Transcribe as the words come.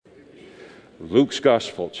Luke's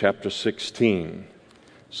Gospel, chapter 16.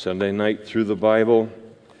 Sunday night through the Bible,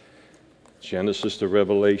 Genesis to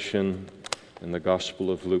Revelation, and the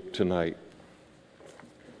Gospel of Luke tonight.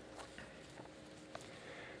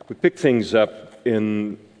 We pick things up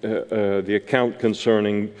in the account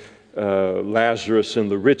concerning Lazarus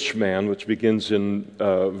and the rich man, which begins in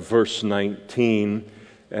verse 19.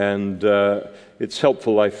 And it's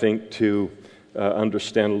helpful, I think, to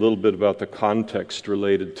understand a little bit about the context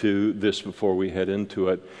related to this before we head into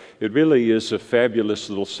it. It really is a fabulous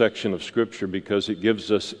little section of Scripture because it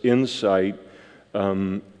gives us insight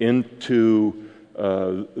into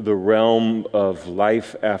the realm of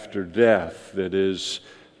life after death that is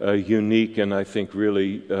unique and I think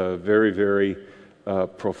really very, very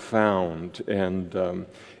profound. And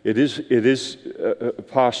it is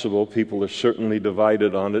possible. People are certainly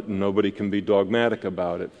divided on it, and nobody can be dogmatic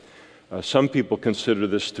about it. Some people consider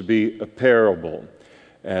this to be a parable,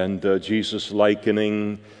 and Jesus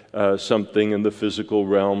likening something in the physical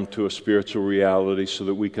realm to a spiritual reality so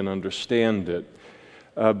that we can understand it.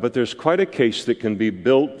 But there's quite a case that can be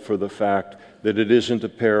built for the fact that it isn't a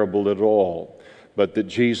parable at all, but that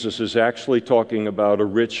Jesus is actually talking about a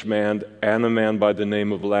rich man and a man by the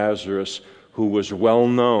name of Lazarus who was well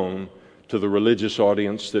known to the religious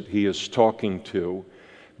audience that he is talking to.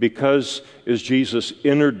 Because as Jesus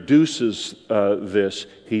introduces this,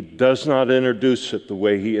 he does not introduce it the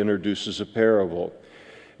way he introduces a parable.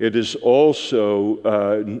 It is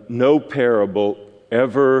also, no parable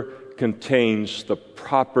ever contains the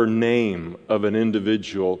proper name of an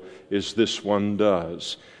individual as this one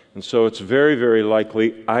does. And so it's very, very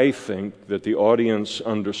likely, I think, that the audience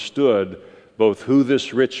understood both who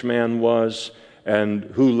this rich man was and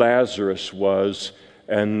who Lazarus was,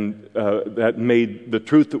 and that made the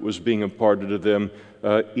truth that was being imparted to them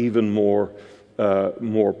even more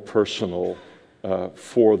personal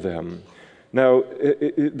for them. Now,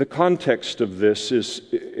 the context of this is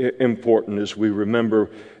important as we remember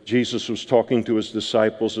Jesus was talking to his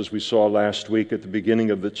disciples, as we saw last week at the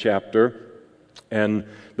beginning of the chapter, and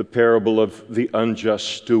the parable of the unjust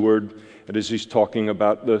steward. And as he's talking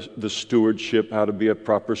about the stewardship, how to be a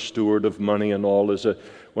proper steward of money and all, as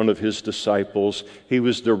one of his disciples, he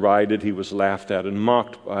was derided, he was laughed at and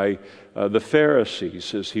mocked by the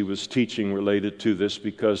Pharisees as he was teaching related to this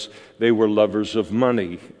because they were lovers of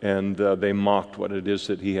money, and they mocked what it is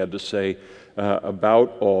that he had to say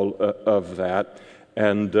about all of that.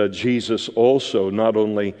 And Jesus also, not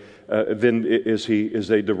only then as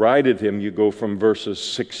they derided him, you go from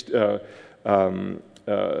verses 15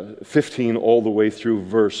 all the way through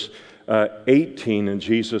verse 18, and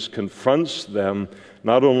Jesus confronts them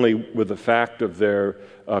not only with the fact of their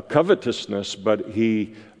covetousness, but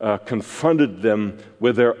he confronted them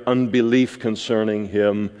with their unbelief concerning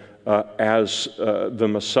him as the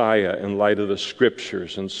Messiah in light of the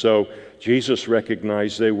Scriptures. And so Jesus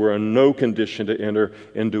recognized they were in no condition to enter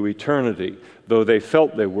into eternity, though they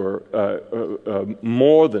felt they were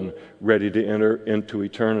more than ready to enter into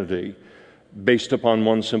eternity, based upon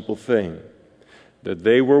one simple thing, that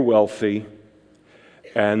they were wealthy,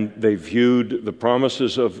 and they viewed the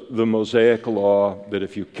promises of the Mosaic law that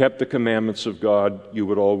if you kept the commandments of God, you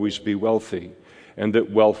would always be wealthy, and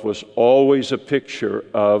that wealth was always a picture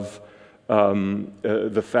of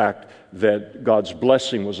the fact that God's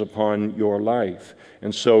blessing was upon your life.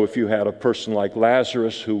 And so if you had a person like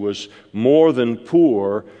Lazarus who was more than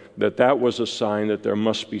poor, that was a sign that there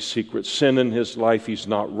must be secret sin in his life. He's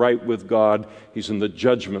not right with God. He's in the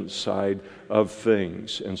judgment side of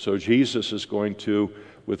things. And so Jesus is going to,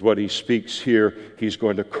 with what he speaks here, he's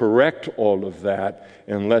going to correct all of that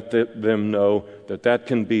and let them know that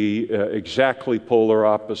can be exactly polar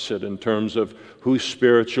opposite in terms of who's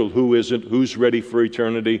spiritual, who isn't, who's ready for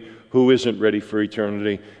eternity, who isn't ready for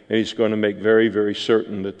eternity. And he's going to make very, very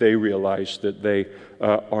certain that they realize that they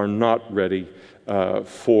are not ready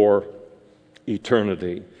for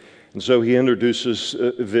eternity. And so he introduces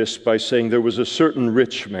this by saying there was a certain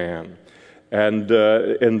rich man, and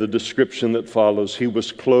in the description that follows, he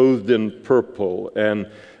was clothed in purple,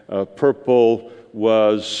 and purple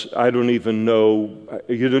was, you don't even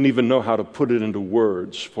know how to put it into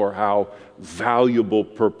words for how valuable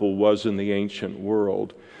purple was in the ancient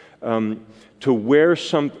world. To wear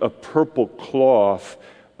a purple cloth,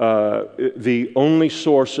 the only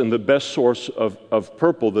source and the best source of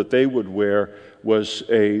purple that they would wear was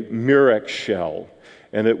a murex shell,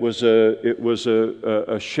 and it was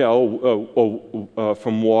a shell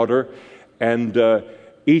from water, and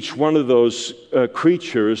each one of those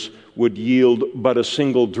creatures would yield but a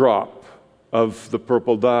single drop of the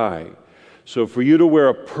purple dye. So for you to wear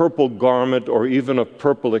a purple garment or even a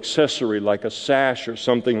purple accessory like a sash or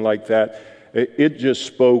something like that, it just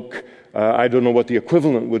spoke, I don't know what the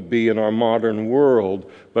equivalent would be in our modern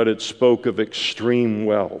world, but it spoke of extreme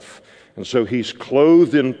wealth. And so he's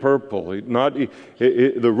clothed in purple.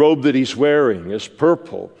 The robe that he's wearing is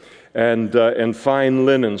purple. And fine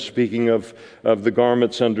linen, speaking of the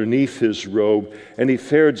garments underneath his robe. And he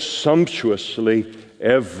fared sumptuously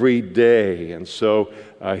every day. And so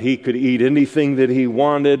he could eat anything that he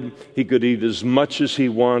wanted. He could eat as much as he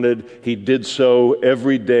wanted. He did so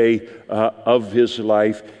every day of his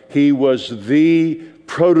life. He was the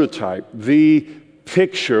prototype, the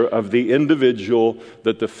picture of the individual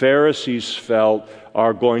that the Pharisees felt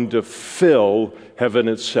are going to fill heaven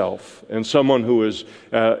itself, and someone who is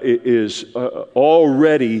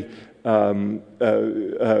already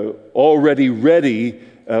ready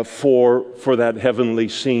for that heavenly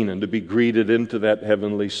scene and to be greeted into that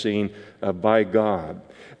heavenly scene by God.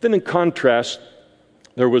 Then in contrast,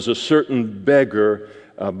 there was a certain beggar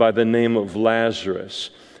by the name of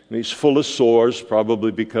Lazarus. And he's full of sores,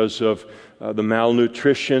 probably because of the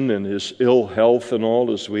malnutrition and his ill health and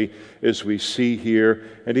all, as we see here.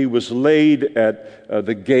 And he was laid at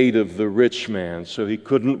the gate of the rich man, so he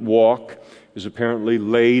couldn't walk. He was apparently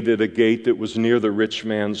laid at a gate that was near the rich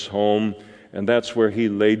man's home, and that's where he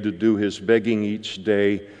laid to do his begging each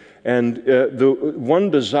day. And the one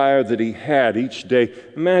desire that he had each day,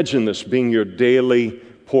 imagine this being your daily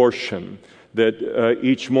portion, that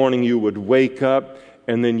each morning you would wake up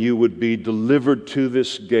and then you would be delivered to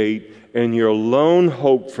this gate, and your lone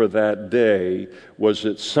hope for that day was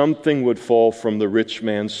that something would fall from the rich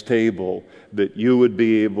man's table that you would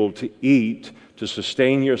be able to eat to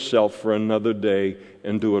sustain yourself for another day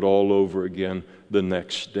and do it all over again the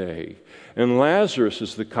next day. And Lazarus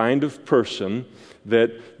is the kind of person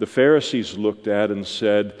that the Pharisees looked at and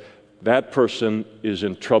said, that person is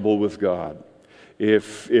in trouble with God.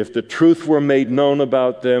 If the truth were made known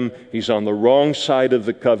about them, he's on the wrong side of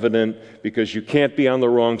the covenant, because you can't be on the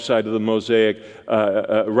wrong side of the Mosaic,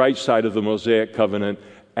 right side of the Mosaic covenant,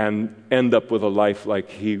 and end up with a life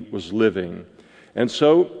like he was living. And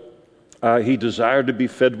so he desired to be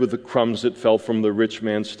fed with the crumbs that fell from the rich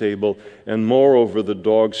man's table, and moreover the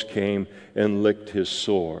dogs came and licked his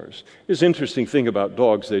sores. There's an interesting thing about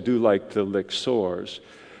dogs. They do like to lick sores.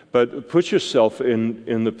 But put yourself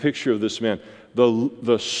in the picture of this man.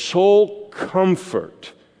 The sole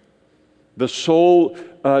comfort, the sole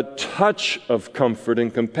touch of comfort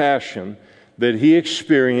and compassion that he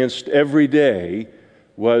experienced every day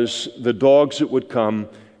was the dogs that would come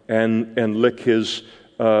and lick his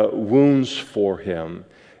wounds for him.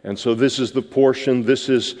 And so this is the portion, this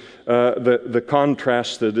is the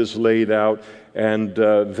contrast that is laid out, and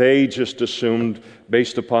they just assumed,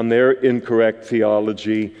 based upon their incorrect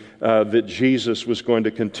theology, that Jesus was going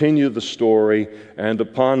to continue the story, and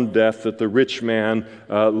upon death that the rich man,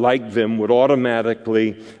 like them, would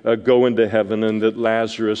automatically go into heaven, and that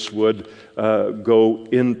Lazarus would go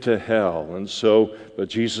into hell. And so, but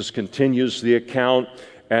Jesus continues the account,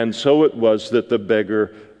 and so it was that the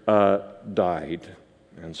beggar died.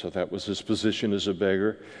 And so that was his position as a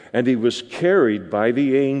beggar. And he was carried by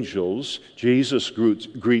the angels. Jesus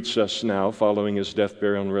greets us now following his death,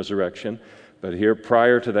 burial, and resurrection. But here,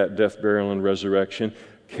 prior to that death, burial, and resurrection,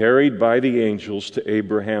 carried by the angels to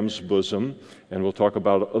Abraham's bosom. And we'll talk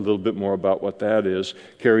about a little bit more about what that is.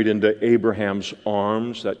 Carried into Abraham's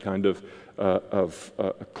arms, that kind of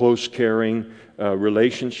close caring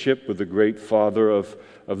relationship with the great father of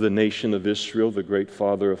the nation of Israel, the great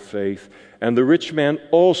father of faith. And the rich man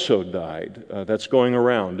also died. That's going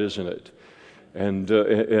around, isn't it? And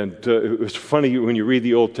it's funny when you read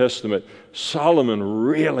the Old Testament, Solomon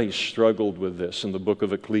really struggled with this in the book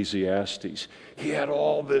of Ecclesiastes. He had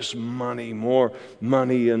all this money, more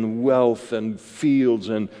money and wealth and fields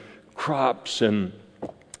and crops, and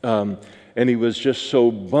he was just so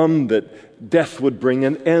bummed that death would bring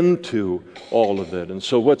an end to all of it. And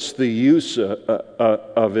so what's the use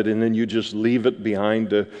of it? And then you just leave it behind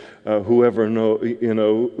to whoever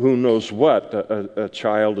who knows what a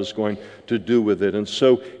child is going to do with it. And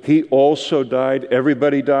so he also died.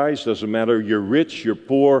 Everybody dies. Doesn't matter you're rich, you're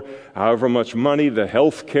poor, however much money, the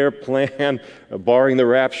health care plan, barring the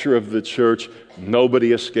rapture of the church,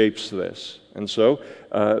 nobody escapes this. And so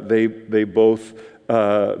they both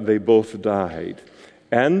died.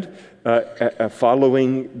 And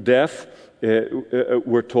following death,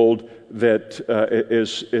 we're told that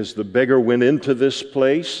as the beggar went into this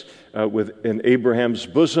place in Abraham's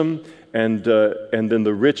bosom, and then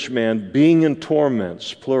the rich man, being in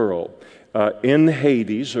torments, plural, in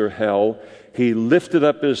Hades or hell, he lifted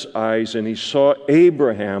up his eyes and he saw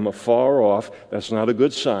Abraham afar off. That's not a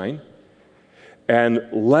good sign. And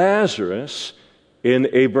Lazarus in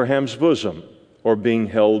Abraham's bosom, or being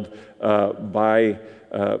held by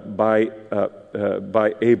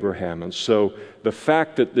Abraham. And so the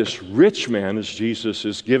fact that this rich man, as Jesus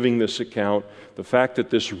is giving this account, the fact that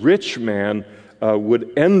this rich man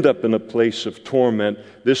would end up in a place of torment,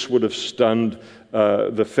 this would have stunned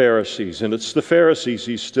the Pharisees. And it's the Pharisees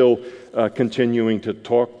he's still continuing to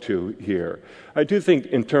talk to here. I do think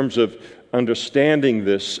in terms of understanding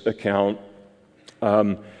this account,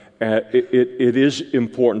 it is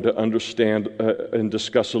important to understand and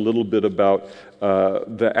discuss a little bit about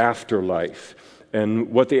the afterlife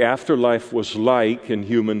and what the afterlife was like in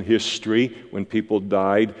human history when people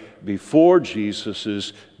died before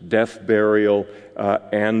Jesus' death, burial,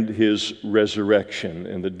 and his resurrection,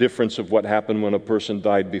 and the difference of what happened when a person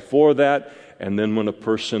died before that and then when a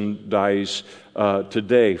person dies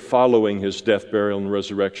today following his death, burial, and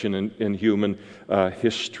resurrection in human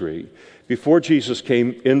history. Before Jesus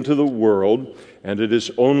came into the world, and it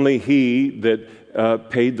is only He that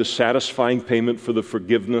paid the satisfying payment for the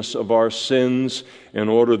forgiveness of our sins, in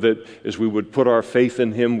order that as we would put our faith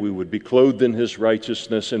in Him, we would be clothed in His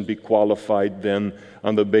righteousness and be qualified then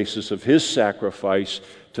on the basis of His sacrifice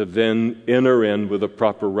to then enter in with a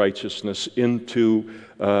proper righteousness into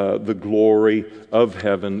the glory of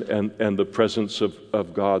heaven and the presence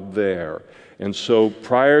of God there. And so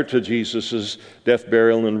prior to Jesus' death,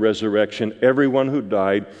 burial, and resurrection, everyone who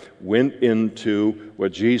died went into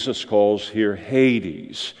what Jesus calls here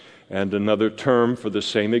Hades. And another term for the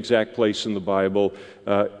same exact place in the Bible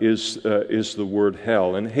is the word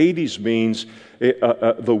hell. And Hades means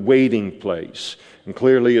the waiting place. And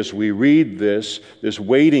clearly as we read this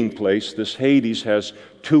waiting place, this Hades, has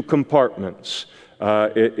two compartments.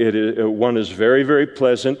 One is very, very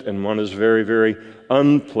pleasant, and one is very, very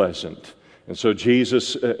unpleasant. And so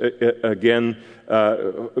Jesus, again,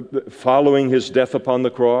 following His death upon the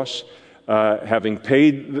cross, having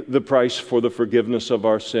paid the price for the forgiveness of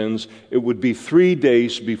our sins, it would be 3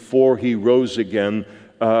 days before He rose again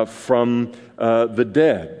from the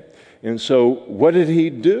dead. And so what did He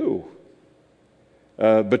do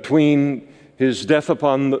between His death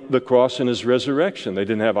upon the cross and His resurrection? They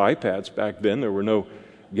didn't have iPads back then. There were no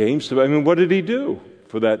games. What did He do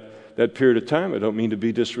for that period of time? I don't mean to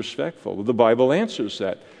be disrespectful. Well, the Bible answers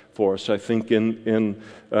that for us, I think, in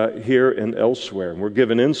here and elsewhere. And we're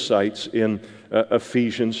given insights in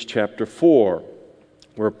Ephesians chapter 4,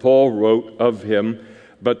 where Paul wrote of Him,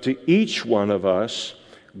 "But to each one of us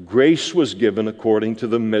grace was given according to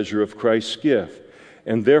the measure of Christ's gift.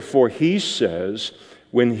 And therefore," he says,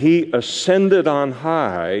 "when He ascended on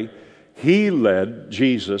high, He led,"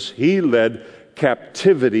 Jesus, "He led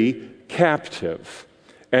captivity captive.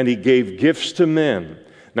 And He gave gifts to men."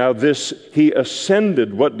 Now this, He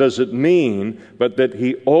ascended, what does it mean? But that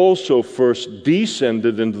He also first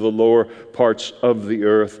descended into the lower parts of the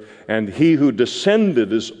earth. And He who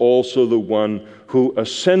descended is also the one who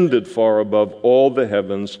ascended far above all the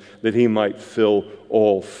heavens, that He might fill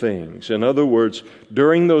all things. In other words,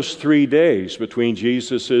 during those 3 days between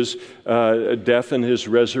Jesus' death and His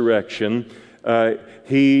resurrection,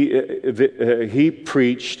 He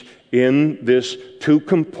preached in this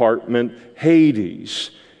two-compartment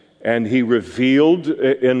Hades. And He revealed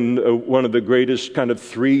in one of the greatest kind of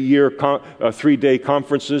 3-day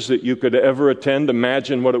conferences that you could ever attend.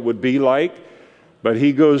 Imagine what it would be like. But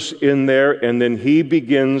He goes in there, and then He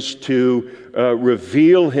begins to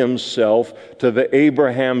reveal Himself to the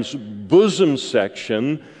Abraham's bosom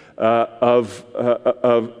section of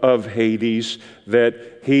Hades, that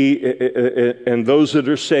He and those that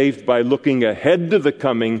are saved by looking ahead to the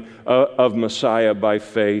coming of Messiah by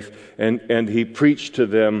faith, and He preached to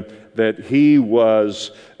them that He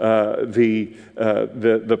was the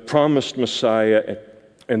promised Messiah,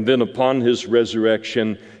 and then upon His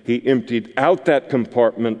resurrection He emptied out that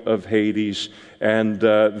compartment of Hades and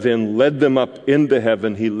then led them up into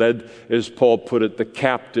heaven. He led, as Paul put it, the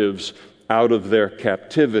captives out of their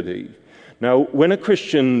captivity. Now, when a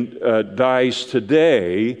Christian dies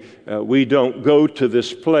today, we don't go to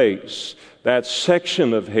this place. That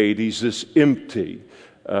section of Hades is empty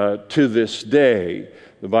to this day.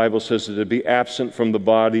 The Bible says that to be absent from the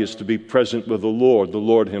body is to be present with the Lord. The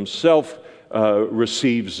Lord Himself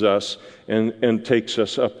receives us and takes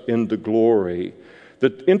us up into glory.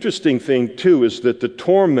 The interesting thing, too, is that the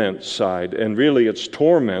torment side, and really it's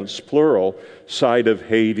torments, plural, side of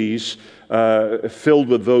Hades, filled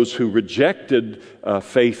with those who rejected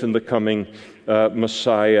faith in the coming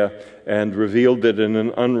Messiah and revealed it in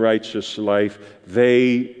an unrighteous life,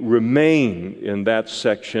 they remain in that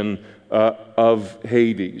section of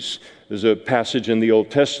Hades. There's a passage in the Old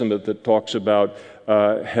Testament that talks about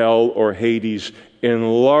hell or Hades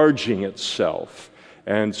enlarging itself.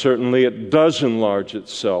 And certainly it does enlarge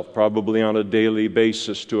itself, probably on a daily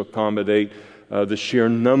basis, to accommodate the sheer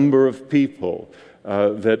number of people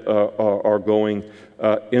that are going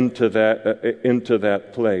into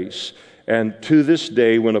that place. And to this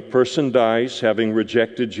day, when a person dies, having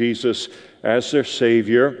rejected Jesus as their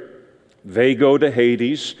Savior, they go to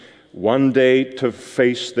Hades, one day to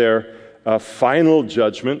face their final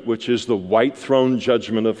judgment, which is the white throne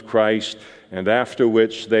judgment of Christ, and after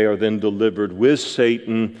which they are then delivered with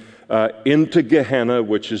Satan into Gehenna,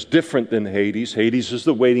 which is different than Hades. Hades is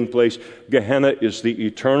the waiting place. Gehenna is the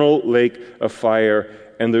eternal lake of fire,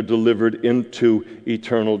 and they're delivered into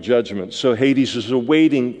eternal judgment. So Hades is a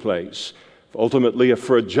waiting place, ultimately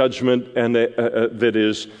for a judgment and that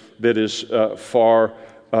is far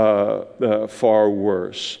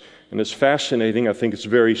worse. And it's fascinating. I think it's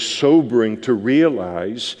very sobering to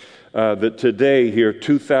realize that today, here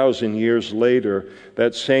 2,000 years later,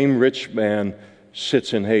 that same rich man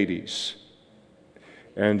sits in Hades.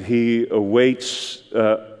 And he awaits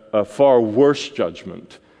a far worse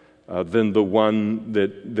judgment than the one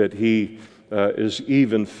that he is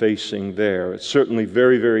even facing there. It's certainly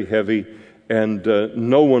very, very heavy, and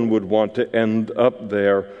no one would want to end up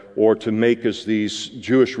there or to make, as these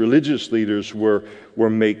Jewish religious leaders were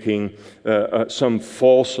making, some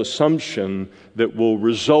false assumption that will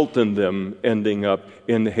result in them ending up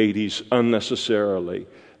in Hades unnecessarily.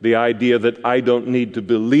 The idea that I don't need to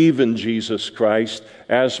believe in Jesus Christ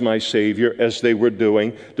as my Savior, as they were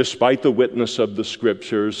doing, despite the witness of the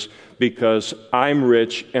Scriptures, because I'm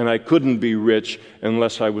rich and I couldn't be rich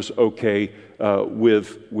unless I was okay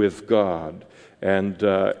with God.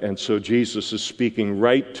 And so Jesus is speaking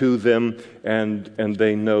right to them, and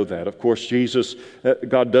they know that. Of course,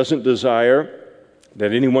 God doesn't desire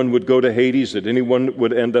that anyone would go to Hades, that anyone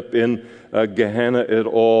would end up in Gehenna at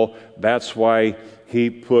all. That's why He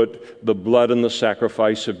put the blood and the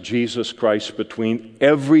sacrifice of Jesus Christ between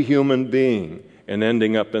every human being and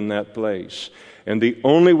ending up in that place. And the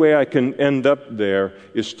only way I can end up there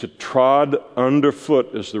is to trod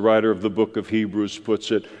underfoot, as the writer of the book of Hebrews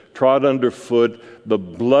puts it, trod underfoot the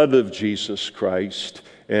blood of Jesus Christ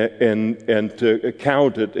and to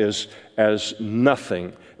count it as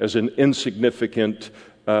nothing, as an insignificant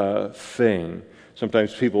thing.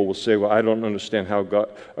 Sometimes people will say, well, I don't understand how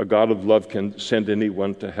a God of love can send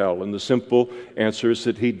anyone to hell. And the simple answer is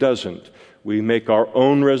that He doesn't. We make our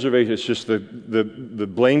own reservations. It's just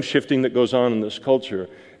the blame shifting that goes on in this culture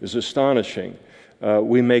is astonishing.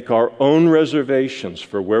 We make our own reservations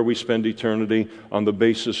for where we spend eternity on the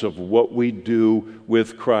basis of what we do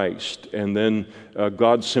with Christ. And then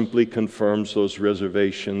God simply confirms those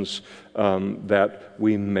reservations that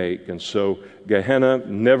we make. And so Gehenna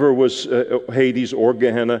never was, Hades or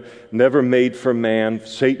Gehenna, never made for man.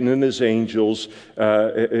 Satan and his angels,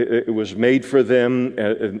 it was made for them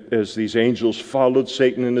as these angels followed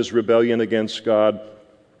Satan in his rebellion against God.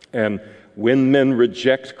 And when men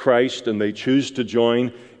reject Christ and they choose to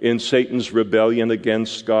join in Satan's rebellion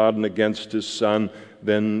against God and against His Son,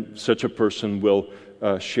 then such a person will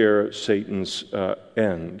share Satan's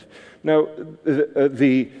end. Now,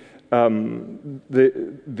 the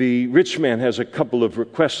rich man has a couple of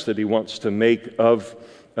requests that he wants to make of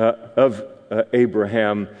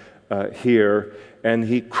Abraham here, and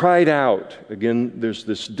he cried out. Again, there's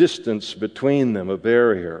this distance between them, a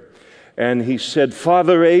barrier. And he said,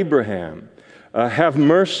 Father Abraham, have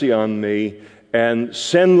mercy on me and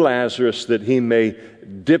send Lazarus that he may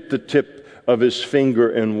dip the tip of his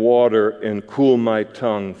finger in water and cool my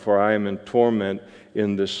tongue, for I am in torment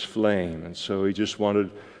in this flame. And so he just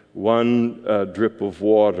wanted one drip of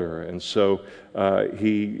water. And so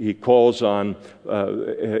he calls on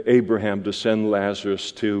Abraham to send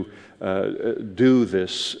Lazarus to do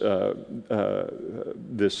this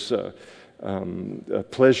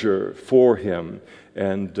pleasure for him.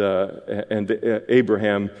 And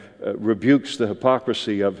Abraham rebukes the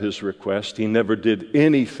hypocrisy of his request. He never did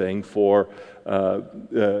anything for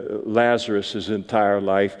Lazarus his entire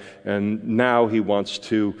life, and now he wants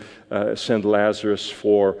to send Lazarus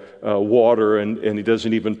for water, and he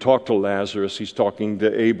doesn't even talk to Lazarus. He's talking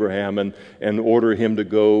to Abraham and order him to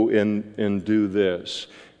go and do this.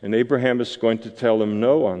 And Abraham is going to tell him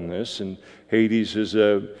no on this, and Hades is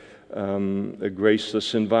a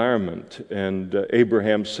graceless environment. And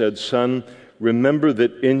Abraham said, Son, remember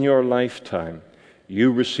that in your lifetime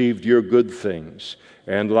you received your good things,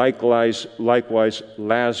 and likewise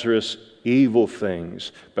Lazarus evil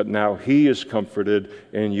things, but now he is comforted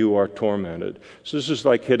and you are tormented. So this is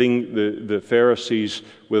like hitting the Pharisees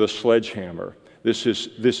with a sledgehammer. This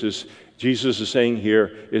is Jesus is saying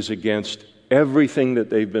here is against everything that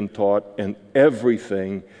they've been taught and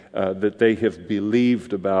everything that they have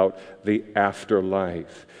believed about the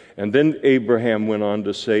afterlife. And then Abraham went on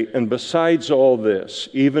to say, and besides all this,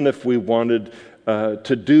 even if we wanted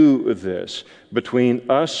to do this, between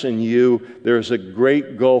us and you, there's a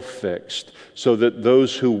great gulf fixed, so that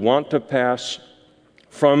those who want to pass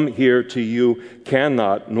from here to you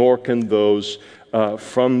cannot, nor can those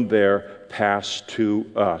from there pass to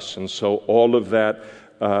us. And so all of that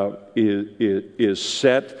is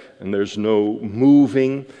set, and there's no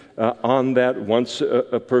moving on that. Once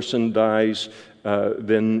a person dies,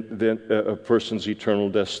 then a person's eternal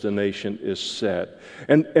destination is set.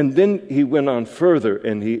 And then he went on further,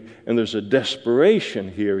 and there's a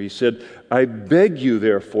desperation here. He said, I beg you,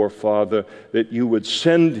 therefore, Father, that you would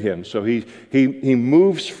send him. So he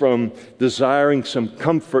moves from desiring some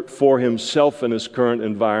comfort for himself in his current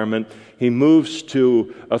environment. He moves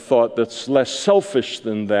to a thought that's less selfish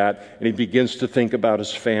than that, and he begins to think about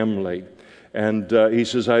his family. And he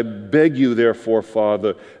says, I beg you, therefore,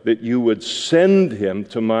 Father, that you would send him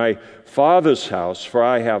to my father's house, for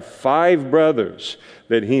I have 5 brothers,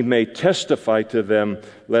 that he may testify to them,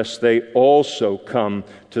 lest they also come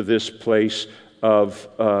to this place of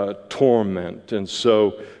torment. And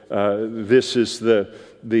so this is the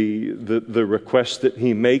request that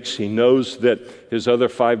he makes. He knows that his other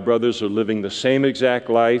 5 brothers are living the same exact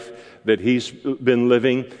life that he's been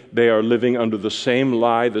living. They are living under the same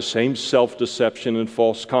lie, the same self-deception and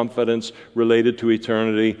false confidence related to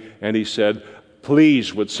eternity. And he said,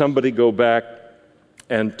 please, would somebody go back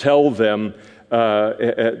and tell them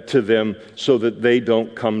to them so that they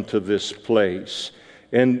don't come to this place.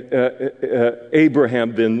 And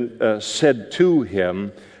Abraham then said to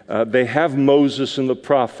him, they have Moses and the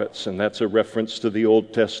prophets, and that's a reference to the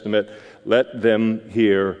Old Testament. Let them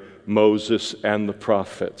hear Moses and the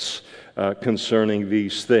prophets concerning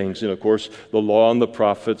these things. And of course, the law and the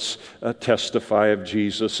prophets testify of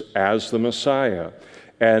Jesus as the Messiah.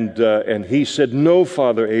 And he said, no,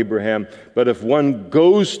 Father Abraham, but if one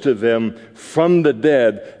goes to them from the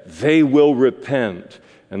dead, they will repent.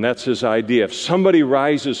 And that's his idea. If somebody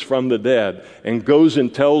rises from the dead and goes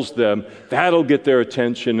and tells them, that'll get their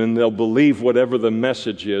attention, and they'll believe whatever the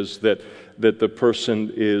message is that the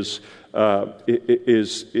person is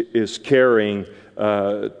carrying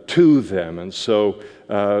to them. And so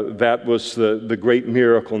that was the great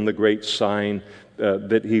miracle and the great sign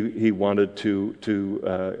that he wanted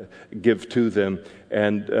to give to them,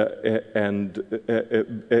 and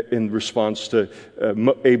in response to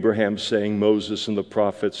Abraham saying, Moses and the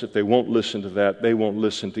prophets, if they won't listen to that, they won't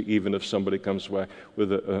listen to even if somebody comes back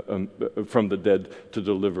with from the dead to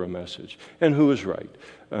deliver a message. And who was right?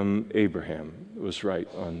 Abraham was right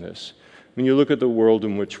on this. When you look at the world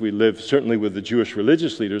in which we live, certainly with the Jewish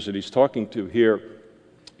religious leaders that he's talking to here,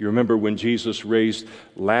 you remember when Jesus raised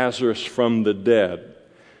Lazarus from the dead,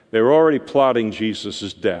 they were already plotting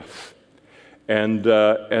Jesus' death. And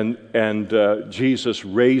Jesus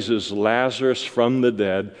raises Lazarus from the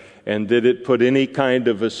dead, and did it put any kind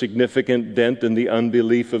of a significant dent in the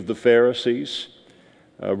unbelief of the Pharisees?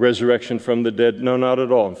 Resurrection from the dead? No, not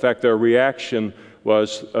at all. In fact, their reaction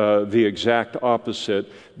was the exact opposite.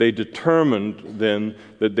 They determined then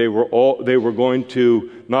that they were going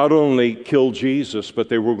to not only kill Jesus, but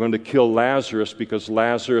they were going to kill Lazarus, because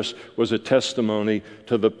Lazarus was a testimony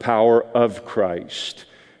to the power of Christ.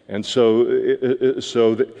 And so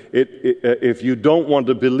if you don't want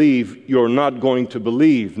to believe, you're not going to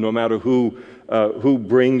believe, no matter who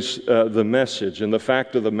brings the message. And the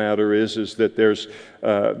fact of the matter is that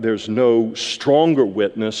there's no stronger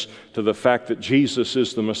witness to the fact that Jesus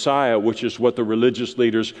is the Messiah, which is what the religious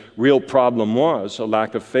leaders' real problem was, a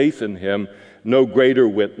lack of faith in him. No greater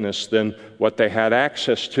witness than what they had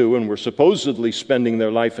access to and were supposedly spending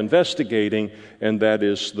their life investigating, and that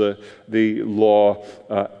is the law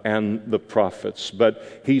and the prophets.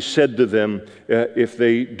 But he said to them, if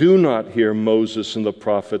they do not hear Moses and the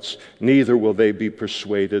prophets, neither will they be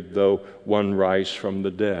persuaded, though one rise from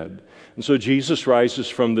the dead. And so Jesus rises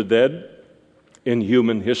from the dead in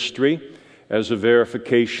human history as a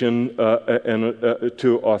verification and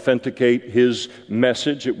to authenticate his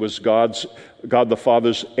message. It was God the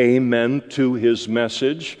Father's amen to his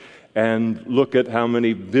message. And look at how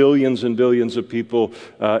many billions and billions of people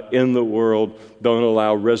in the world don't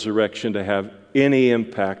allow resurrection to have any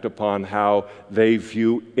impact upon how they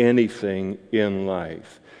view anything in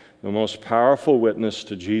life. The most powerful witness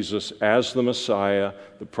to Jesus as the Messiah,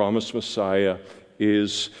 the promised Messiah,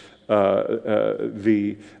 is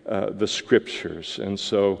the Scriptures. And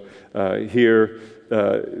so here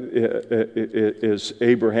is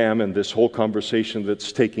Abraham, and this whole conversation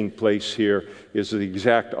that's taking place here is the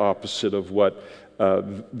exact opposite of what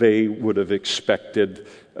they would have expected.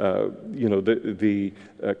 The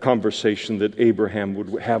conversation that Abraham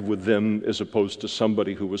would have with them, as opposed to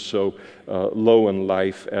somebody who was so low in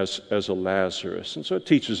life as a Lazarus. And so it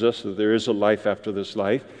teaches us that there is a life after this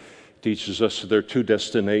life. It teaches us that there are two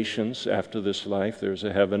destinations after this life. There's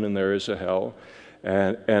a heaven and there is a hell.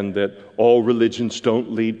 And that all religions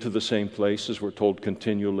don't lead to the same place, as we're told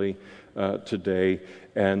continually today.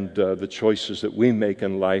 And the choices that we make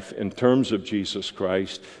in life in terms of Jesus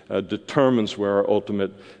Christ determines where our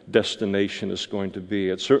ultimate destination is going to be.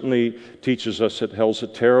 It certainly teaches us that hell's a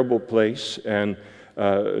terrible place, and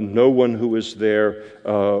no one who is there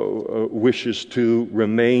wishes to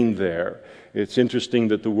remain there. It's interesting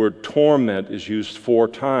that the word torment is used 4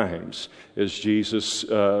 times as Jesus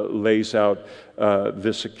lays out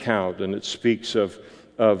this account, and it speaks of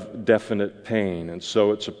definite pain. And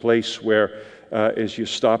so it's a place where, as you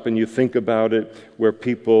stop and you think about it, where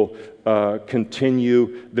people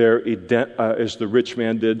continue their as the rich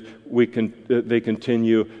man did, they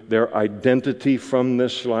continue their identity from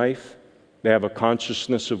this life. They have a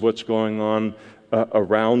consciousness of what's going on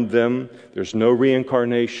around them. There's no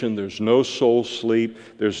reincarnation. There's no soul sleep.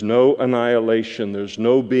 There's no annihilation. There's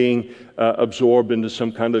no being absorbed into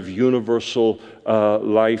some kind of universal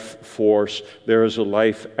life force. There is a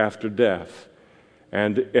life after death.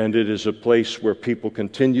 And it is a place where people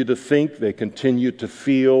continue to think, they continue to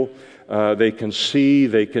feel, they can see,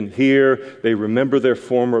 they can hear, they remember their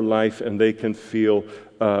former life, and they can feel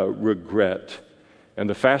regret. And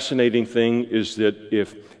the fascinating thing is that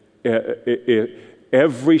if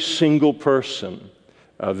every single person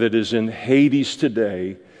that is in Hades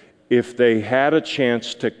today, if they had a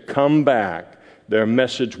chance to come back, their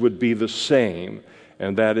message would be the same,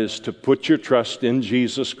 and that is to put your trust in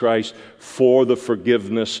Jesus Christ for the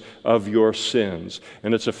forgiveness of your sins.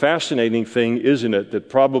 And it's a fascinating thing, isn't it, that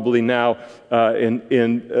probably now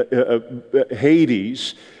in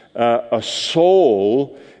Hades, a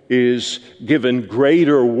soul is given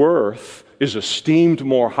greater worth, is esteemed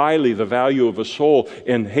more highly, the value of a soul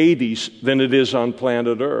in Hades than it is on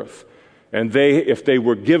planet Earth. And they, if they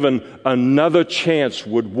were given another chance,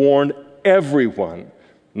 would warn everyone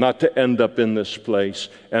not to end up in this place,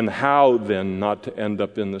 and how then not to end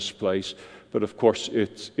up in this place. But of course,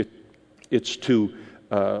 it's too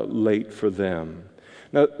late for them.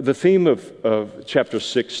 Now, the theme of chapter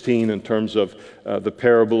 16 in terms of the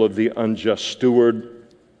parable of the unjust steward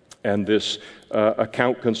and this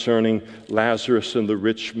account concerning Lazarus and the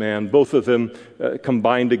rich man, both of them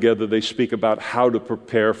combined together, they speak about how to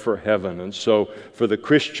prepare for heaven. And so for the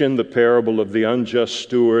Christian, the parable of the unjust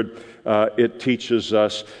steward, it teaches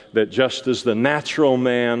us that just as the natural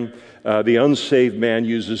man, the unsaved man,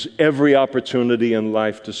 uses every opportunity in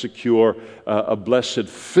life to secure a blessed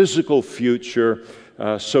physical future,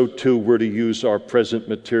 so too we're to use our present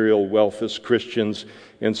material wealth as Christians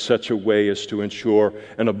in such a way as to ensure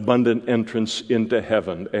an abundant entrance into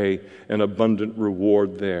heaven, an abundant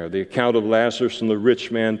reward there. The account of Lazarus and the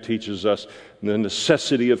rich man teaches us the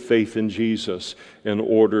necessity of faith in Jesus in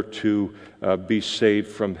order to be saved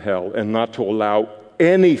from hell, and not to allow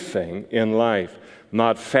anything in life,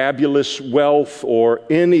 not fabulous wealth or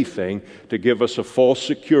anything, to give us a false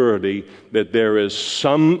security that there is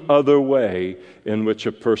some other way in which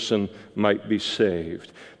a person might be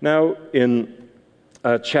saved. Now, in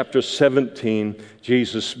chapter 17,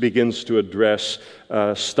 Jesus begins to address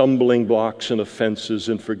stumbling blocks and offenses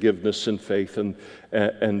in forgiveness and faith,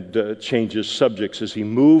 and changes subjects as he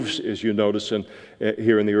moves, as you notice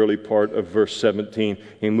here in the early part of verse 17.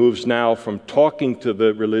 He moves now from talking to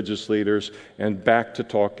the religious leaders and back to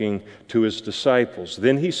talking to his disciples.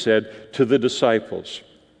 Then he said to the disciples,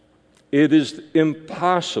 "It is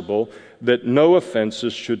impossible that no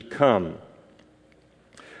offenses should come.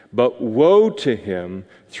 But woe to him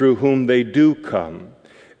through whom they do come.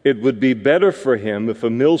 It would be better for him if a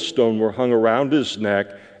millstone were hung around his neck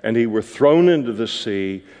and he were thrown into the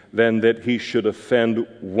sea than that he should offend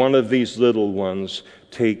one of these little ones.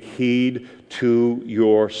 Take heed to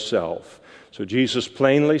yourself." So Jesus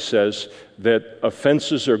plainly says that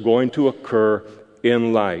offenses are going to occur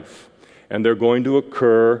in life, and they're going to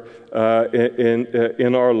occur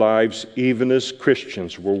in our lives, even as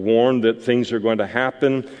Christians. We're warned that things are going to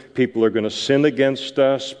happen. People are going to sin against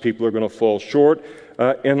us. People are going to fall short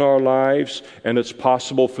in our lives, and it's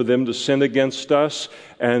possible for them to sin against us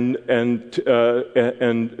and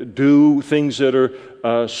do things that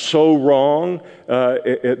are so wrong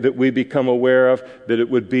that we become aware of that it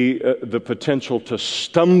would be the potential to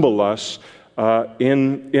stumble us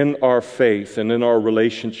in our faith and in our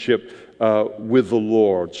relationship with the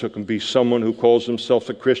Lord. So it can be someone who calls himself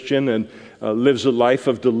a Christian and lives a life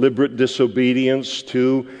of deliberate disobedience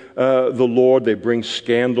to the Lord. They bring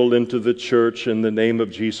scandal into the church in the name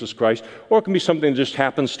of Jesus Christ. Or it can be something that just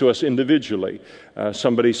happens to us individually.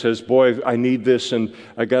 Somebody says, boy, I need this and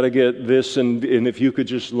I got to get this, and if you could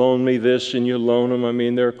just loan me this, and you loan them. I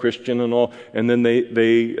mean, they're a Christian and all, and then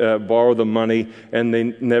they borrow the money and they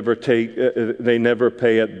never pay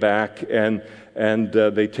it back, and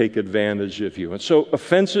they take advantage of you. And so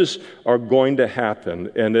offenses are going to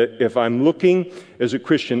happen. And if I'm looking, as a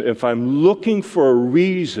Christian, if I'm looking for a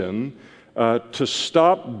reason to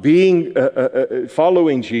stop being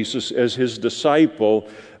following Jesus as his disciple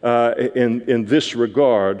in this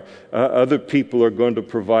regard, other people are going to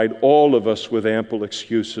provide all of us with ample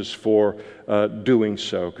excuses for doing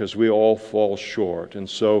so, because we all fall short. And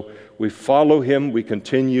so we follow him. We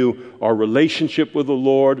continue our relationship with the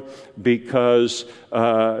Lord because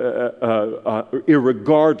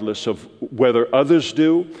irregardless of whether others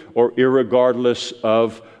do or irregardless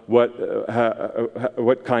of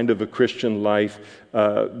what kind of a Christian life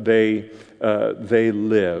they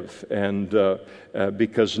live, and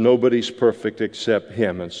because nobody's perfect except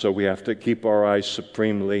him, and so we have to keep our eyes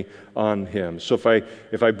supremely on him. So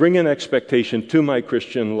if I bring an expectation to my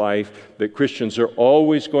Christian life that Christians are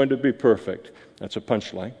always going to be perfect, that's a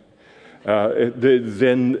punchline,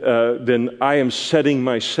 then I am setting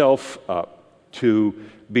myself up to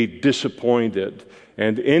be disappointed.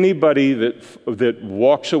 And anybody that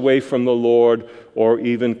walks away from the Lord, or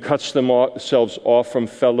even cuts themselves off from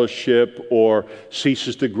fellowship, or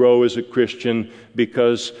ceases to grow as a Christian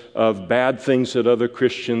because of bad things that other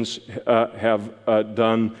Christians have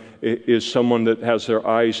done, is someone that has their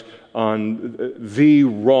eyes on the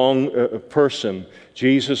wrong person.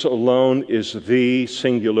 Jesus alone is the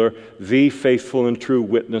singular, the faithful and true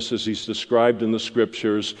witness, as he's described in the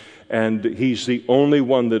Scriptures, and he's the only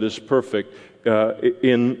one that is perfect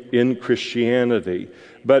in Christianity.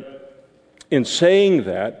 But in saying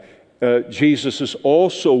that, Jesus is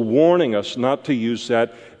also warning us not to use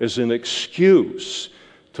that as an excuse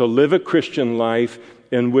to live a Christian life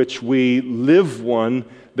in which we live one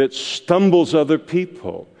that stumbles other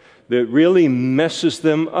people, that really messes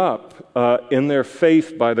them up in their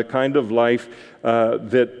faith by the kind of life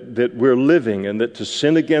that we're living, and that to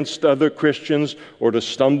sin against other Christians or to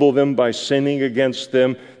stumble them by sinning against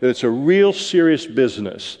them, that it's a real serious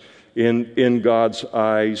business in God's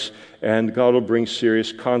eyes, and God will bring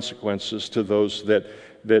serious consequences to those that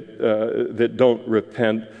don't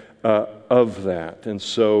repent of that. And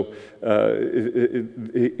so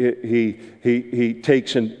he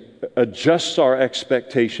takes and adjusts our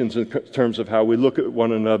expectations in terms of how we look at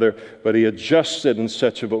one another, but he adjusts it in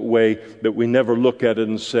such a way that we never look at it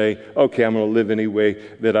and say, okay, I'm going to live any way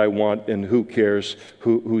that I want, and who cares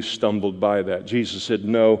who stumbled by that. Jesus said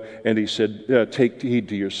no, and he said, take heed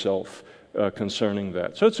to yourself concerning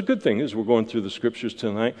that. So it's a good thing as we're going through the Scriptures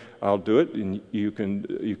tonight. I'll do it, and you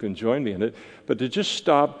can join me in it. But to just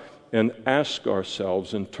stop and ask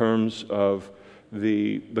ourselves in terms of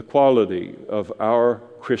the quality of our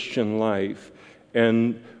Christian life,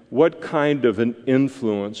 and what kind of an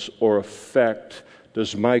influence or effect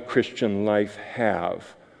does my Christian life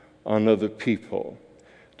have on other people?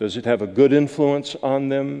 Does it have a good influence on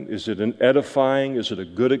them? Is it an edifying? Is it a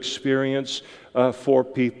good experience for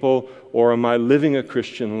people? Or am I living a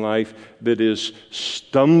Christian life that is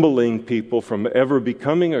stumbling people from ever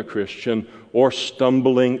becoming a Christian, or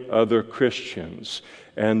stumbling other Christians?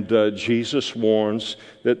 And Jesus warns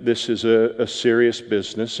that this is a serious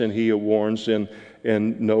business, and he warns in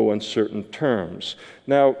no uncertain terms.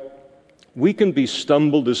 Now, we can be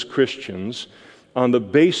stumbled as Christians on the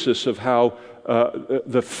basis of how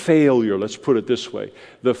the failure, let's put it this way,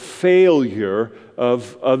 the failure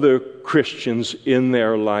of other Christians in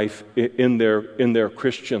their life, in their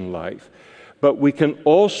Christian life. But we can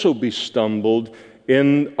also be stumbled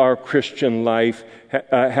in our Christian life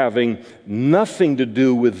having nothing to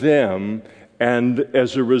do with them, and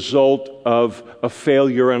as a result of a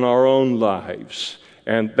failure in our own lives.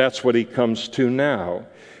 And that's what he comes to now.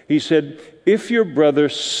 He said, if your brother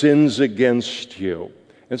sins against you,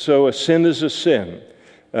 and so a sin is a sin.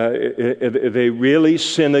 They really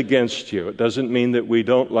sin against you. It doesn't mean that we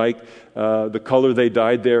don't like the color they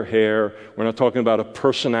dyed their hair. We're not talking about a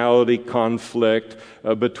personality conflict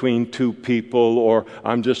between two people, or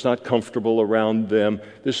I'm just not comfortable around them.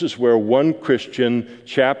 This is where one Christian,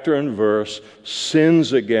 chapter and verse,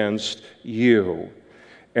 sins against you.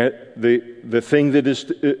 And the thing that is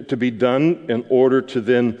to be done in order to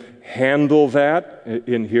then handle that,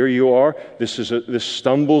 and here you are, this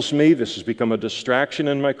stumbles me, this has become a distraction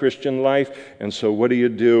in my Christian life, and so what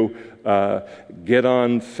do? Get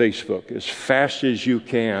on Facebook as fast as you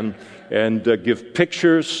can and give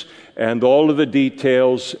pictures and all of the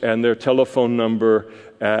details and their telephone number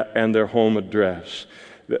and their home address.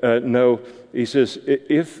 No, he says,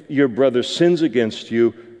 if your brother sins against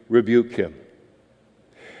you, rebuke him.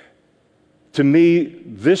 To me,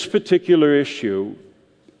 this particular issue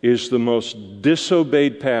is the most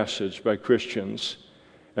disobeyed passage by Christians,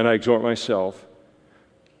 and I exhort myself,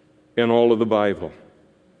 in all of the Bible,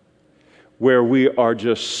 where we are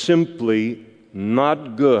just simply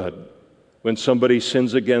not good when somebody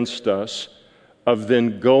sins against us, of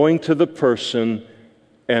then going to the person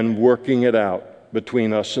and working it out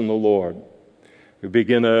between us and the Lord. We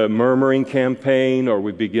begin a murmuring campaign, or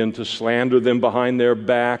we begin to slander them behind their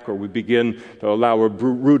back, or we begin to allow a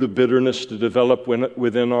root of bitterness to develop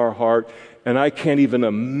within our heart. And I can't even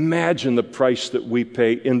imagine the price that we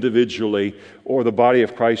pay individually, or the body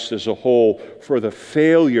of Christ as a whole, for the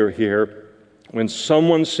failure here. When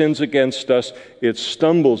someone sins against us, it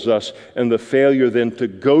stumbles us, and the failure then to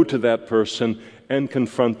go to that person and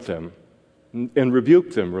confront them and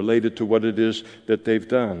rebuke them related to what it is that they've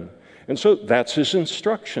done. And so that's his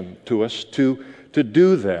instruction to us to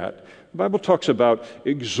do that. The Bible talks about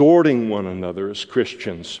exhorting one another as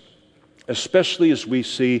Christians, especially as we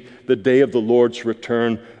see the day of the Lord's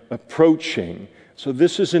return approaching. So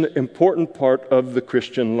this is an important part of the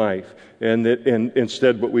Christian life. And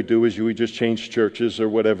instead what we do is we just change churches or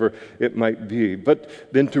whatever it might be.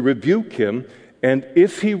 But then to rebuke him, and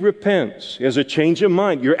if he repents, he has a change of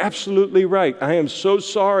mind. You're absolutely right. I am so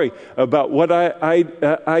sorry about what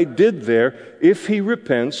I did there. If he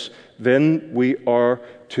repents, then we are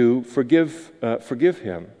to forgive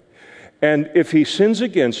him. And if he sins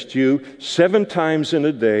against you 7 times in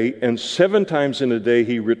a day, and 7 times in a day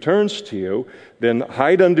he returns to you, then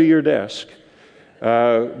hide under your desk,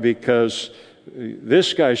 because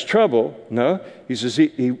this guy's trouble. No, he says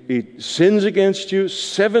he sins against you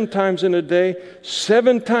 7 times in a day.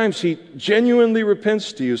 7 times he genuinely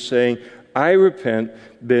repents to you, saying, I repent,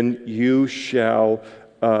 then you shall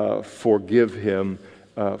forgive him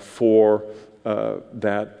for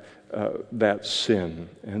that sin.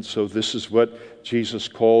 And so this is what Jesus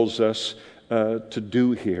calls us to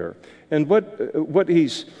do here. And what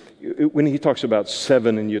he's when he talks about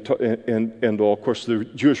 7 and all, of course, the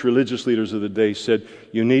Jewish religious leaders of the day said,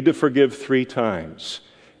 you need to forgive 3 times.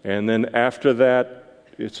 And then after that,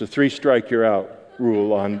 it's a 3-strike you're out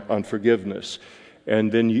rule on forgiveness.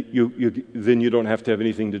 And then you don't have to have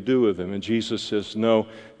anything to do with them. And Jesus says, no,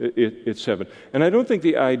 it's 7. And I don't think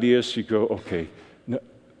the idea is you go, okay, no,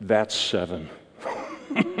 that's 7.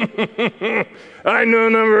 I know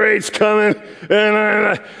number 8's coming,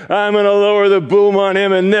 and I'm going to lower the boom on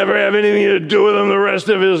him and never have anything to do with him the rest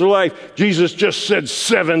of his life. Jesus just said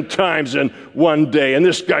 7 times in one day, and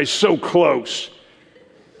this guy's so close.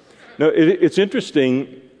 Now, it's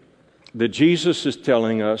interesting that Jesus is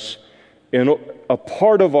telling us, in a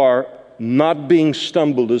part of our not being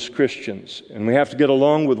stumbled as Christians, and we have to get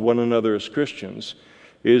along with one another as Christians,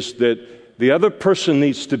 is that the other person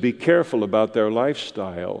needs to be careful about their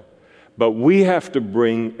lifestyle, but we have to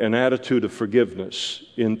bring an attitude of forgiveness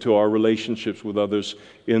into our relationships with others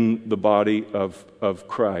in the body of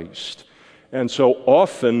Christ. And so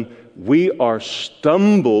often we are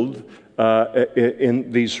stumbled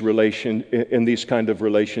in these kind of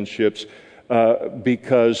relationships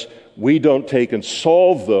because we don't take and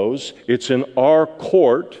solve those. It's in our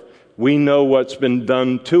court. We know what's been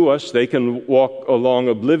done to us. They can walk along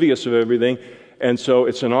oblivious of everything. And so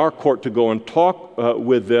it's in our court to go and talk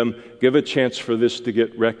with them, give a chance for this to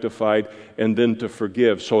get rectified, and then to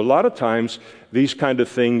forgive. So a lot of times, these kind of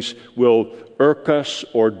things will irk us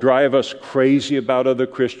or drive us crazy about other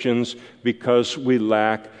Christians because we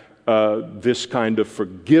lack this kind of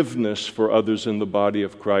forgiveness for others in the body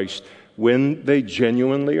of Christ when they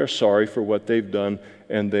genuinely are sorry for what they've done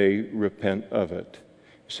and they repent of it.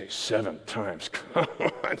 Say 7 times. Come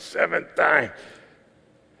on, 7 times.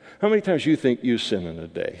 How many times do you think you sin in a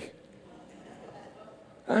day?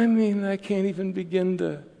 I mean, I can't even begin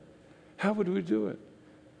to. How would we do it?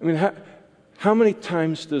 I mean, how many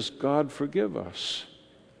times does God forgive us?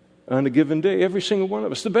 on a given day, every single one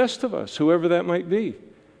of us, the best of us, whoever that might be.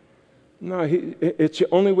 No, it's the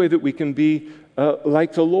only way that we can be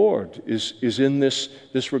like the Lord is in this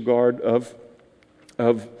regard of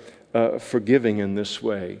forgiving in this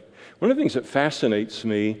way. One of the things that fascinates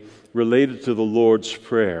me related to the Lord's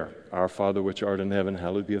Prayer, Our Father which art in heaven,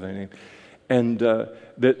 hallowed be thy name, and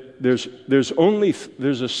that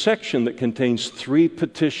there's a section that contains 3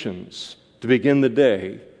 petitions to begin the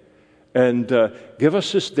day. And give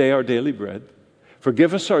us this day our daily bread.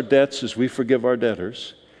 Forgive us our debts as we forgive our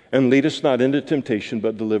debtors. And lead us not into temptation,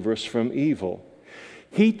 but deliver us from evil.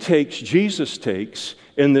 Jesus takes,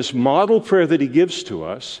 in this model prayer that he gives to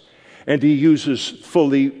us, and he uses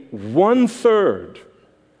fully 1/3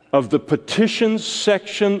 of the petitions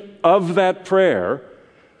section of that prayer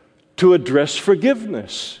to address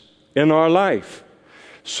forgiveness in our life,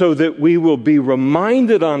 so that we will be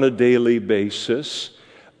reminded on a daily basis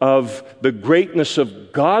of the greatness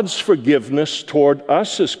of God's forgiveness toward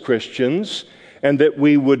us as Christians, and that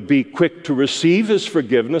we would be quick to receive his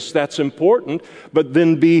forgiveness. That's important, but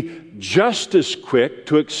then be just as quick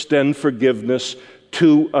to extend forgiveness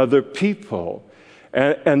to other people.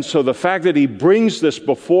 And so the fact that he brings this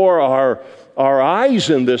before our eyes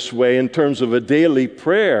in this way in terms of a daily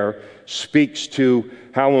prayer speaks to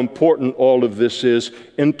how important all of this is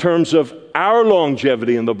in terms of our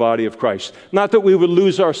longevity in the body of Christ. Not that we would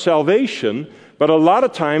lose our salvation, but a lot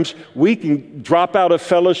of times we can drop out of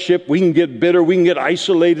fellowship, we can get bitter, we can get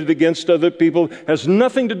isolated against other people. It has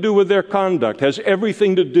nothing to do with their conduct. It has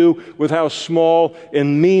everything to do with how small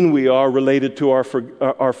and mean we are related to our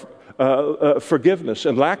forgiveness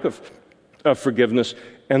and lack of forgiveness,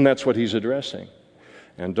 and that's what he's addressing.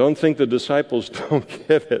 And don't think the disciples don't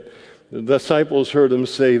get it. The disciples heard him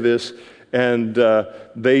say this, and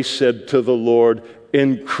they said to the Lord,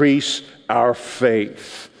 "Increase our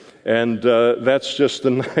faith." And that's just a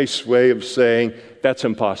nice way of saying that's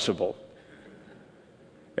impossible.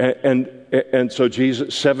 And so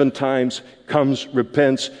Jesus 7 times comes,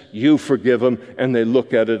 repents, you forgive them, and they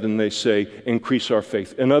look at it and they say, increase our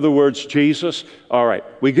faith. In other words, Jesus, all right,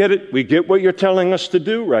 we get it. We get what you're telling us to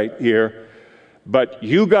do right here, but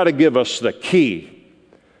you got to give us the key.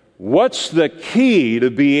 What's the key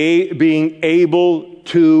to being able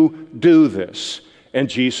to do this? And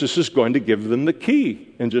Jesus is going to give them the key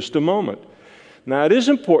in just a moment. Now, it is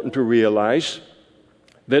important to realize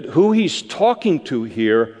that who he's talking to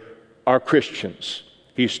here are Christians.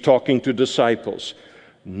 He's talking to disciples.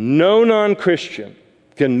 No non-Christian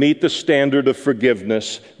can meet the standard of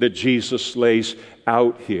forgiveness that Jesus lays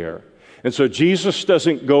out here. And so Jesus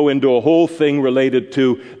doesn't go into a whole thing related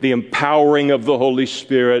to the empowering of the Holy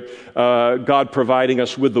Spirit, God providing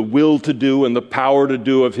us with the will to do and the power to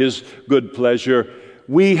do of his good pleasure.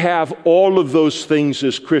 We have all of those things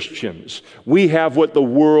as Christians. We have what the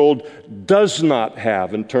world does not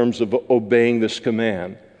have in terms of obeying this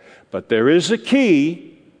command. But there is a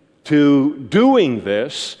key to doing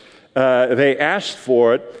this. They asked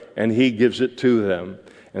for it, and he gives it to them.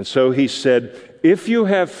 And so he said, if you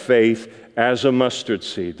have faith as a mustard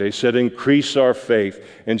seed, they said, increase our faith.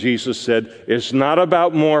 And Jesus said, it's not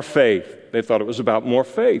about more faith. They thought it was about more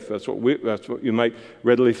faith. That's what you might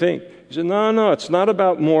readily think. He said, no, it's not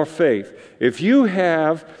about more faith. If you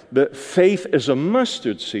have the faith as a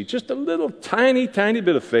mustard seed, just a little tiny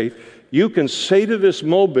bit of faith, you can say to this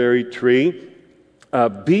mulberry tree,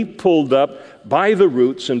 be pulled up by the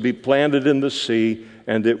roots and be planted in the sea,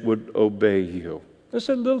 and it would obey you. Just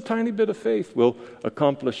a little tiny bit of faith will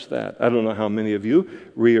accomplish that. I don't know how many of you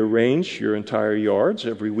rearrange your entire yards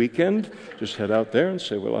every weekend. Just head out there and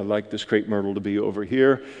say, well, I'd like this crepe myrtle to be over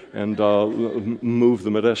here, and I'll move the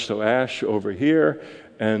Modesto ash over here.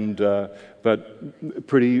 But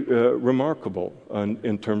pretty remarkable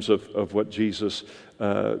in terms of what Jesus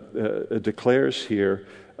declares here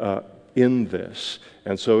in this.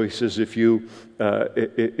 And so he says, if you,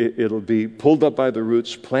 it'll be pulled up by the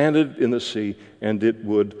roots, planted in the sea, and it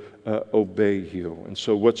would obey you. And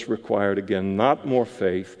so what's required, again, not more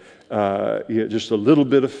faith, just a little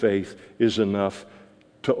bit of faith is enough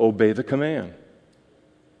to obey the command.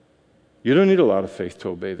 You don't need a lot of faith to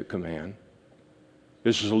obey the command.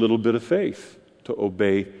 It's just a little bit of faith to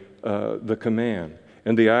obey the command.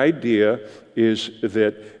 And the idea is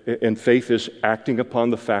that, and faith is acting upon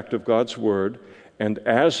the fact of God's word, and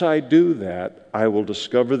as I do that, I will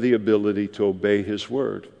discover the ability to obey his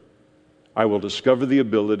word. I will discover the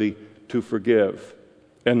ability to forgive.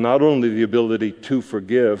 And not only the ability to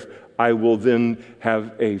forgive, I will then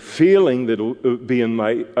have a feeling that will be in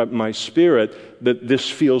my spirit that this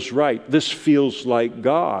feels right. This feels like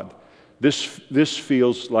God. This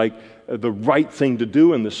feels like the right thing to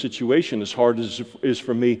do in this situation, as hard as it is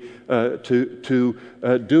for me to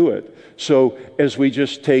do it. So as we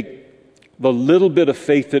just take the little bit of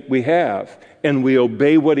faith that we have and we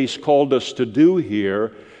obey what He's called us to do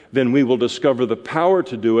here, then we will discover the power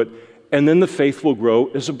to do it, and then the faith will grow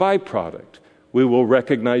as a byproduct. We will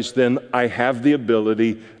recognize then I have the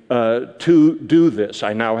ability to do this.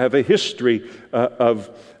 I now have a history of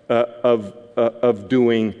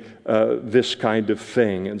doing this kind of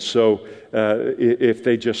thing. And so if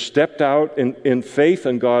they just stepped out in faith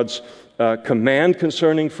and God's command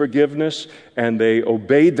concerning forgiveness, and they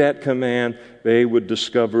obeyed that command, they would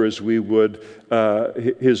discover, as we would,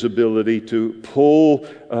 His ability to pull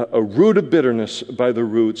a root of bitterness by the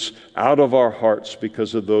roots out of our hearts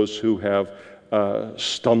because of those who have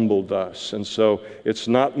stumbled us. And so it's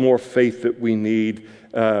not more faith that we need.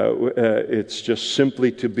 It's just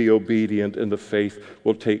simply to be obedient, and the faith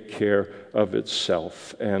will take care of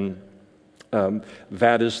itself. And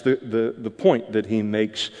that is the point that He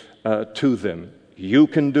makes to them. You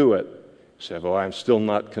can do it. You say, well, I'm still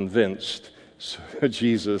not convinced. So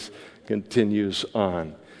Jesus continues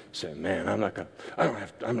on. Say, man, I'm not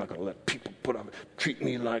gonna let people treat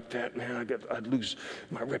me like that, man. I'd lose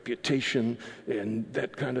my reputation, and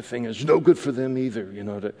that kind of thing is no good for them either,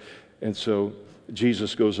 And so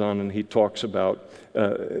Jesus goes on and He talks about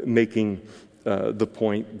making the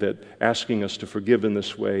point that asking us to forgive in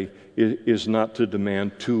this way is not to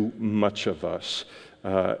demand too much of us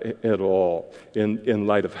at all in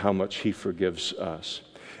light of how much He forgives us.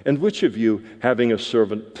 And which of you, having a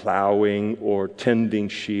servant plowing or tending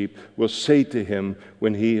sheep, will say to him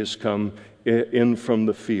when he has come in from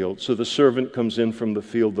the field? So the servant comes in from the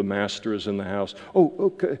field, the master is in the house. Oh,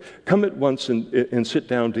 okay, come at once and sit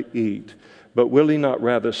down to eat. But will he not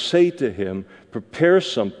rather say to him, prepare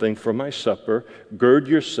something for my supper, gird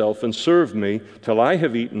yourself and serve me till I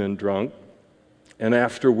have eaten and drunk, and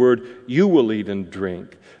afterward you will eat and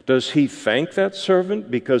drink? Does he thank that servant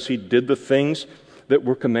because he did the things that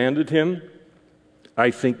were commanded him?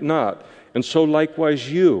 I think not. And so likewise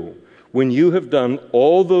you, when you have done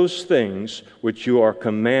all those things which you are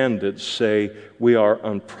commanded, say, we are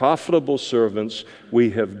unprofitable servants. We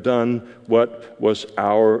have done what was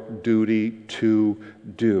our duty to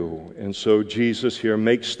do. And so Jesus here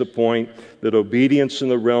makes the point that obedience in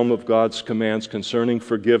the realm of God's commands concerning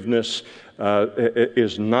forgiveness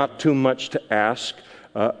is not too much to ask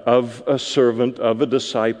of a servant, of a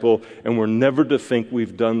disciple, and we're never to think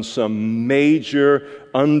we've done some major,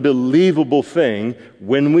 unbelievable thing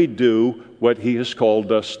when we do what He has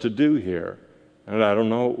called us to do here. And I don't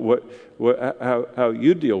know how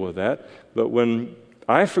you deal with that, but when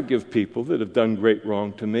I forgive people that have done great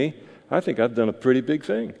wrong to me, I think I've done a pretty big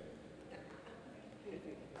thing.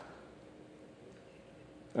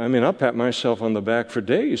 I mean, I'll pat myself on the back for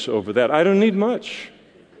days over that. I don't need much.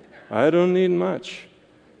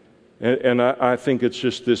 And I think it's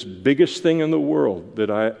just this biggest thing in the world that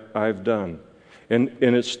I've done. And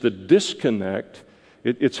it's the disconnect.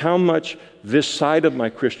 It's how much this side of my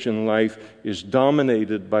Christian life is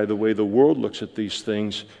dominated by the way the world looks at these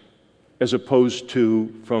things as opposed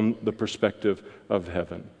to from the perspective of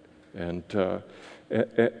heaven. And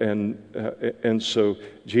so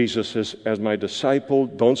Jesus says, as my disciple,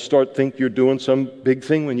 don't think you're doing some big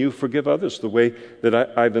thing when you forgive others the way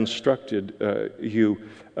that I've instructed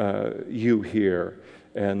you here.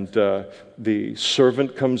 And the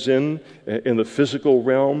servant comes in the physical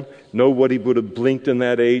realm. Nobody would have blinked in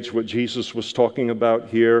that age what Jesus was talking about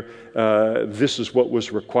here. This is what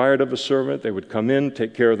was required of a servant. They would come in,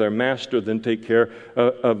 take care of their master, then take care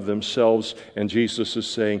of themselves. And Jesus is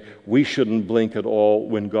saying we shouldn't blink at all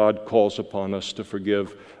when God calls upon us to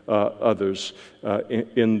forgive others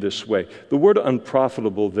in this way. The word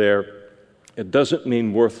unprofitable there, it doesn't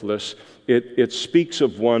mean worthless. It speaks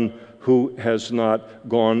of one who has not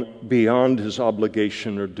gone beyond his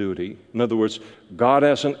obligation or duty. In other words, God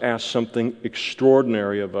hasn't asked something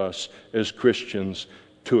extraordinary of us as Christians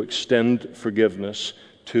to extend forgiveness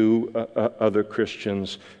to other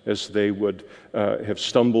Christians as they would have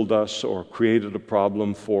stumbled us or created a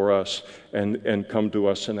problem for us and come to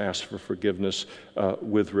us and ask for forgiveness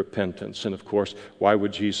with repentance. And of course, why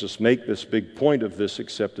would Jesus make this big point of this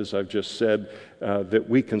except, as I've just said, that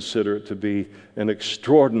we consider it to be an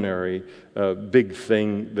extraordinary big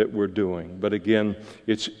thing that we're doing. But again,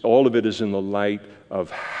 all of it is in the light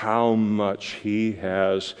of how much He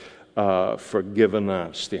has forgiven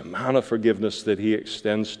us, the amount of forgiveness that He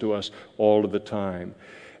extends to us all of the time.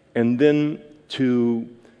 And then to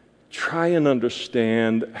try and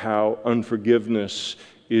understand how unforgiveness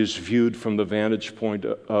is viewed from the vantage point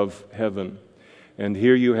of heaven. And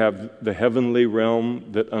here you have the heavenly realm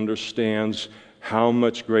that understands how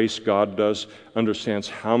much grace God does, understands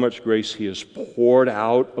how much grace He has poured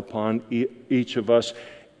out upon each of us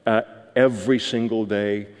every single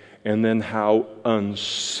day, and then how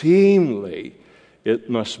unseemly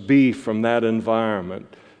it must be from that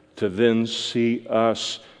environment to then see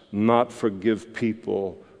us not forgive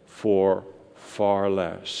people for far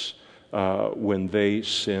less when they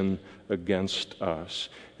sin against us.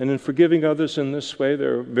 And in forgiving others in this way,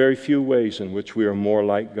 there are very few ways in which we are more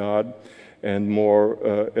like God and more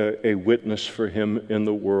a witness for Him in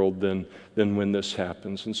the world than when this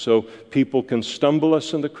happens. And so people can stumble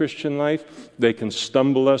us in the Christian life. They can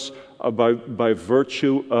stumble us by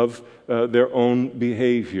virtue of their own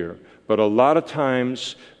behavior. But a lot of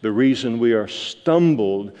times, the reason we are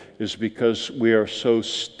stumbled is because we are so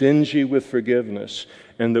stingy with forgiveness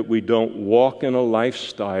and that we don't walk in a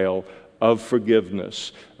lifestyle of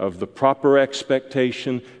forgiveness, of the proper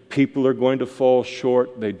expectation. People are going to fall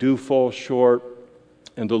short. They do fall short.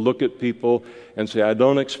 And to look at people and say, I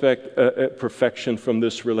don't expect perfection from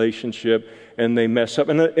this relationship, and they mess up.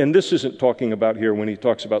 And this isn't talking about here when he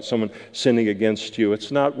talks about someone sinning against you.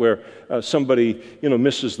 It's not where somebody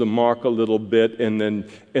misses the mark a little bit, and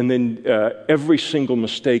then every single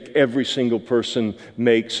mistake every single person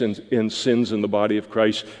makes and sins in the body of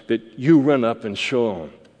Christ, that you run up and show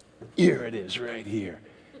them. Here it is right here.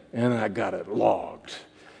 And I got it logged.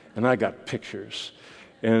 And I got pictures.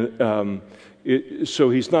 And so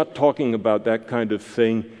he's not talking about that kind of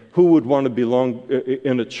thing. Who would want to belong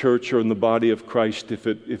in a church or in the body of Christ if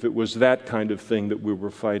it was that kind of thing that we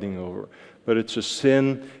were fighting over? But it's a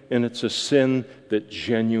sin, and it's a sin that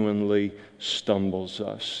genuinely stumbles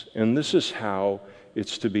us. And this is how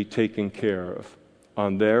it's to be taken care of,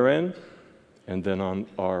 on their end and then on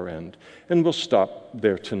our end. And we'll stop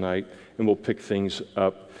there tonight, and we'll pick things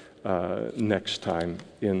up next time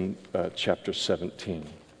in chapter 17.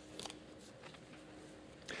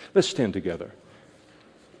 Let's stand together.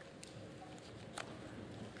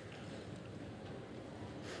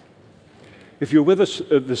 If you're with us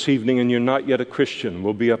this evening and you're not yet a Christian,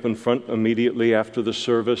 we'll be up in front immediately after the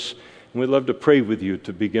service, and we'd love to pray with you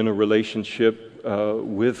to begin a relationship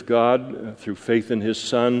with God through faith in His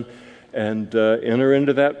Son and enter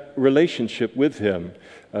into that relationship with Him.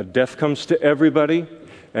 Death comes to everybody,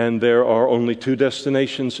 and there are only two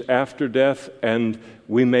destinations after death, and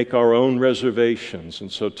we make our own reservations.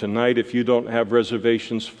 And so tonight, if you don't have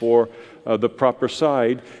reservations for the proper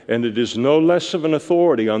side, and it is no less of an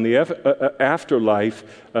authority on the afterlife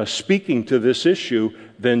speaking to this issue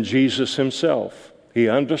than Jesus Himself. He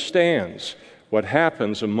understands what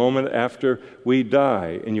happens a moment after we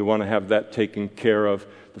die, and you want to have that taken care of,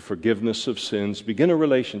 the forgiveness of sins. Begin a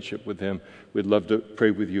relationship with Him. We'd love to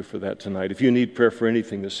pray with you for that tonight. If you need prayer for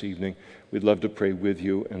anything this evening, we'd love to pray with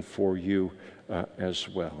you and for you as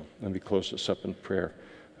well. Let me close this up in prayer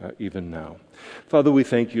even now. Father, we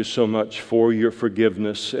thank you so much for your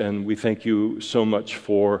forgiveness, and we thank you so much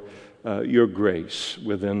for your grace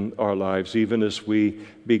within our lives, even as we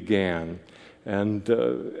began. And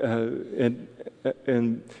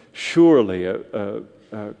surely a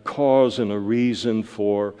cause and a reason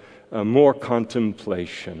for more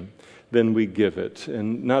contemplation than we give it,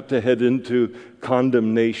 and not to head into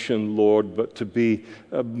condemnation, Lord, but to be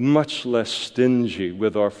much less stingy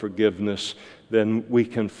with our forgiveness than we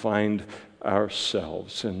can find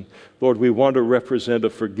ourselves. And Lord, we want to represent a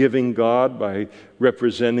forgiving God by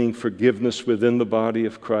representing forgiveness within the body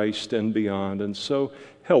of Christ and beyond. And so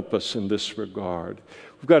help us in this regard.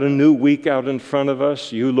 We've got a new week out in front of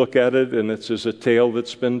us. You look at it, and it's as a tale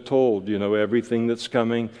that's been told. You know, everything that's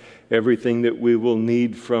coming, everything that we will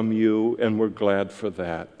need from you, and we're glad for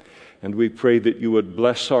that. And we pray that you would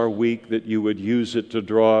bless our week, that you would use it to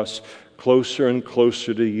draw us closer and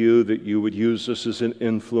closer to you, that you would use us as an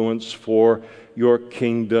influence for your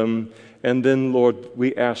kingdom. And then, Lord,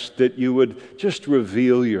 we ask that you would just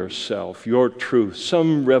reveal yourself, your truth,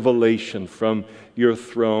 some revelation from your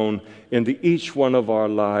throne into each one of our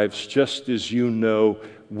lives, just as you know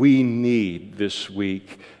we need this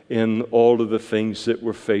week in all of the things that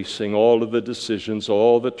we're facing, all of the decisions,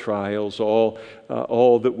 all the trials, all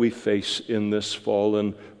that we face in this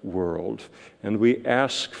fallen world. And we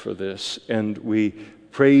ask for this, and we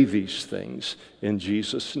pray these things in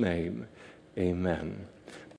Jesus' name. Amen.